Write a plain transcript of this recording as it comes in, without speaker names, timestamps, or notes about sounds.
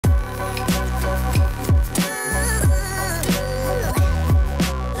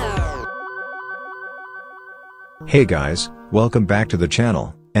Hey guys, welcome back to the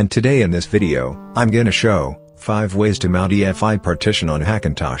channel, and today in this video, I'm gonna show 5 ways to mount EFI partition on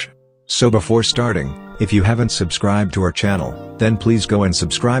Hackintosh. So before starting, if you haven't subscribed to our channel, then please go and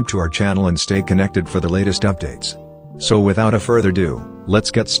subscribe to our channel and stay connected for the latest updates. So without a further ado, let's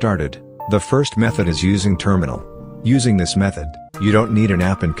get started. The first method is using terminal. Using this method, you don't need an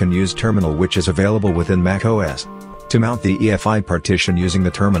app and can use terminal, which is available within macOS. To mount the EFI partition using the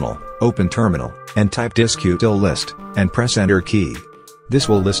terminal, open terminal, and type disk-util list, and press enter key. This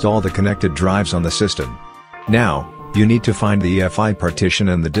will list all the connected drives on the system. Now, you need to find the EFI partition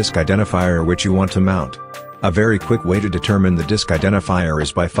and the disk identifier which you want to mount. A very quick way to determine the disk identifier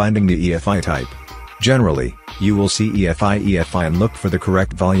is by finding the EFI type. Generally, you will see EFI and look for the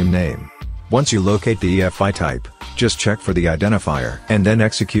correct volume name. Once you locate the EFI type, just check for the identifier and then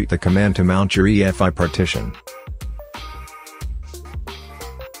execute the command to mount your EFI partition.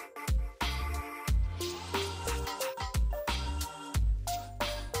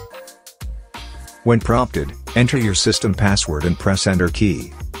 When prompted, enter your system password and press enter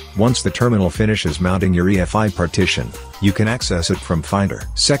key. Once the terminal finishes mounting your EFI partition, you can access it from Finder.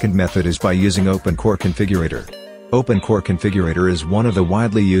 Second method is by using OpenCore Configurator. OpenCore Configurator is one of the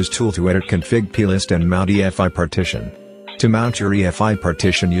widely used tools to edit config plist and mount EFI partition. To mount your EFI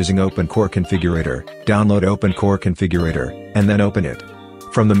partition using OpenCore Configurator, download OpenCore Configurator, and then open it.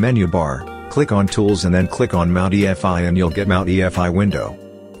 From the menu bar, click on Tools and then click on Mount EFI and you'll get Mount EFI window.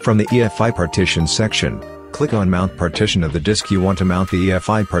 From the EFI partition section, click on Mount partition of the disk you want to mount the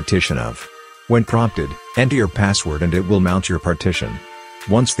EFI partition of. When prompted, enter your password and it will mount your partition.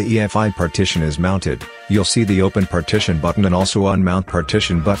 Once the EFI partition is mounted, you'll see the Open Partition button and also Unmount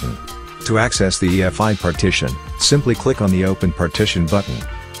Partition button. To access the EFI partition, simply click on the Open Partition button.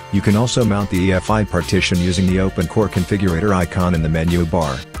 You can also mount the EFI partition using the OpenCore Configurator icon in the menu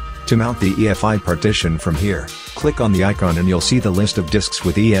bar. To mount the EFI partition from here, click on the icon and you'll see the list of disks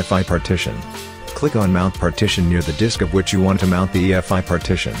with EFI partition. Click on Mount Partition near the disk of which you want to mount the EFI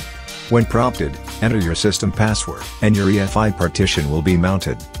partition. When prompted, enter your system password and your EFI partition will be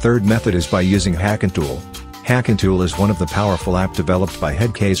mounted. Third method is by using Hackintosh. Hackintosh is one of the powerful apps developed by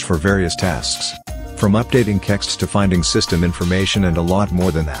Headcase for various tasks. From updating texts to finding system information and a lot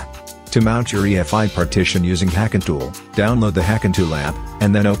more than that. To mount your EFI partition using Hackintosh, download the Hackintosh app,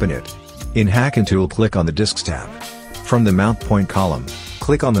 and then open it. In Hackintosh, click on the Disks tab. From the Mount Point column,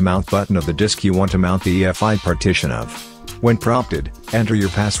 click on the Mount button of the disk you want to mount the EFI partition of. When prompted, enter your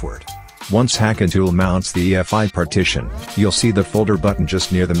password. Once Hackintosh mounts the EFI partition, you'll see the Folder button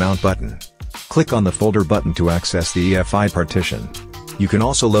just near the Mount button. Click on the Folder button to access the EFI partition. You can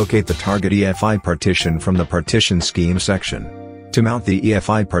also locate the target EFI partition from the Partition Scheme section. To mount the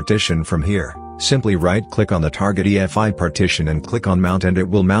EFI partition from here, simply right-click on the target EFI partition and click on Mount and it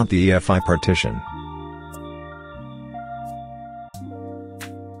will mount the EFI partition.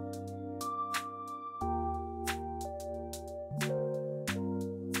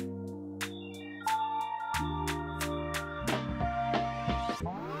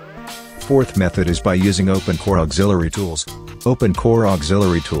 Fourth method is by using OpenCore Auxiliary Tools. OpenCore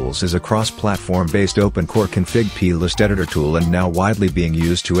Auxiliary Tools is a cross-platform based OpenCore config plist editor tool and now widely being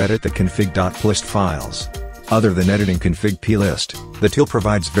used to edit the config.plist files. Other than editing config plist, the tool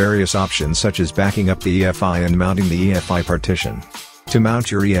provides various options such as backing up the EFI and mounting the EFI partition. To mount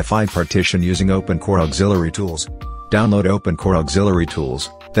your EFI partition using OpenCore Auxiliary Tools, download OpenCore Auxiliary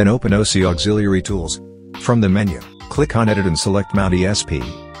Tools, then open OC Auxiliary Tools. From the menu, click on Edit and select Mount ESP.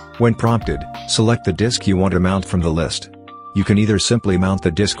 When prompted, select the disk you want to mount from the list. You can either simply mount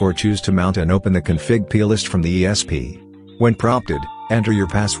the disk or choose to mount and open the config plist from the ESP. When prompted, enter your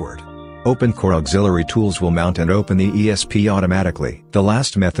password. OpenCore Auxiliary Tools will mount and open the ESP automatically. The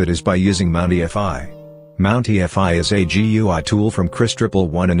last method is by using Mount EFI. Mount EFI is a GUI tool from Chris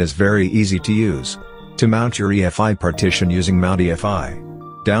 111 and is very easy to use. To mount your EFI partition using Mount EFI,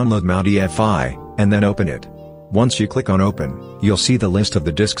 download Mount EFI, and then open it. Once you click on Open, you'll see the list of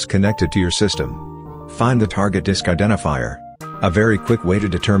the disks connected to your system. Find the target disk identifier. A very quick way to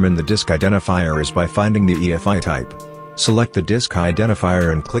determine the disk identifier is by finding the EFI type. Select the disk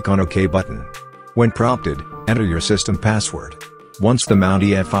identifier and click on OK button. When prompted, enter your system password. Once the Mount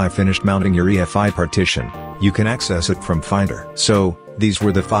EFI finished mounting your EFI partition, you can access it from Finder. So, these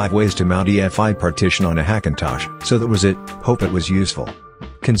were the 5 ways to mount EFI partition on a Hackintosh. So that was it, hope it was useful.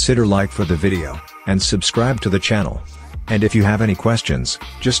 Consider like for the video, and subscribe to the channel. And if you have any questions,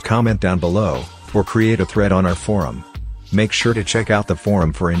 just comment down below, or create a thread on our forum. Make sure to check out the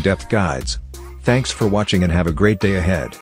forum for in-depth guides. Thanks for watching and have a great day ahead.